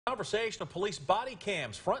Conversation of police body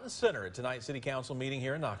cams front and center at tonight's City Council meeting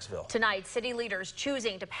here in Knoxville. Tonight, city leaders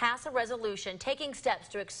choosing to pass a resolution taking steps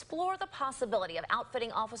to explore the possibility of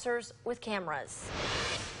outfitting officers with cameras.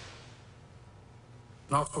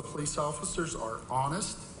 Knoxville police officers are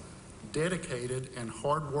honest, dedicated, and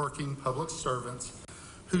hardworking public servants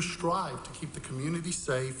who strive to keep the community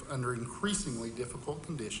safe under increasingly difficult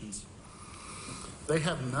conditions. They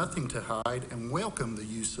have nothing to hide and welcome the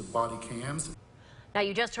use of body cams. Now,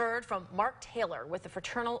 you just heard from Mark Taylor with the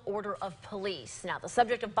Fraternal Order of Police. Now, the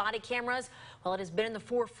subject of body cameras, well, it has been in the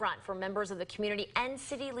forefront for members of the community and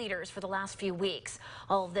city leaders for the last few weeks.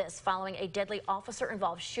 All of this following a deadly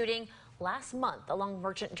officer-involved shooting last month along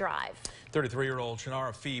Merchant Drive. 33-year-old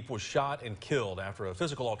Shannara Feep was shot and killed after a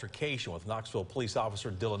physical altercation with Knoxville police officer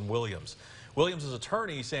Dylan Williams. Williams'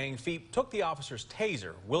 attorney saying Feep took the officer's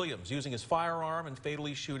taser, Williams using his firearm and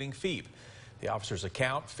fatally shooting Feep. The officer's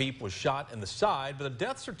account, Feep was shot in the side, but a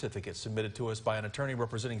death certificate submitted to us by an attorney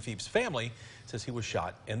representing Feep's family says he was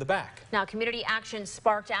shot in the back. Now, community action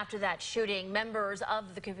sparked after that shooting. Members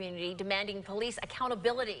of the community demanding police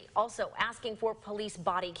accountability, also asking for police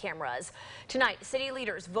body cameras. Tonight, city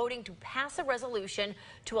leaders voting to pass a resolution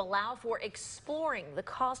to allow for exploring the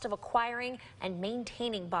cost of acquiring and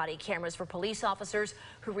maintaining body cameras for police officers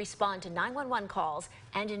who respond to 911 calls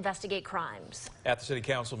and investigate crimes. At the City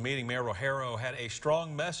Council meeting, Mayor Rogero had a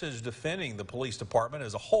strong message defending the police department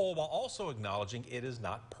as a whole while also acknowledging it is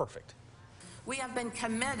not perfect. We have been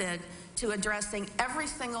committed to addressing every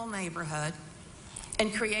single neighborhood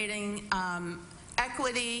and creating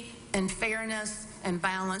equity and fairness and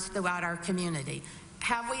balance throughout our community.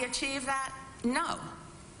 Have we achieved that? No.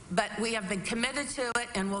 But we have been committed to it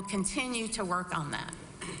and will continue to work on that.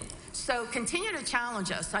 So continue to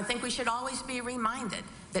challenge us. I think we should always be reminded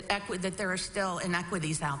that there are still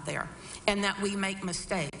inequities out there and that we make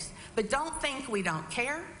mistakes. But don't think we don't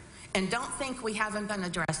care and don't think we haven't been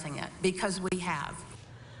addressing it, because we have.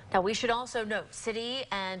 Now, we should also note city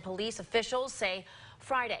and police officials say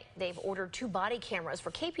Friday they've ordered 2 body cameras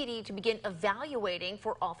for KPD to begin evaluating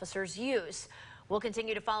for officers' use. We'll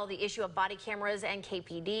continue to follow the issue of body cameras and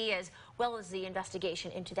KPD as well as the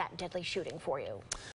investigation into that deadly shooting for you.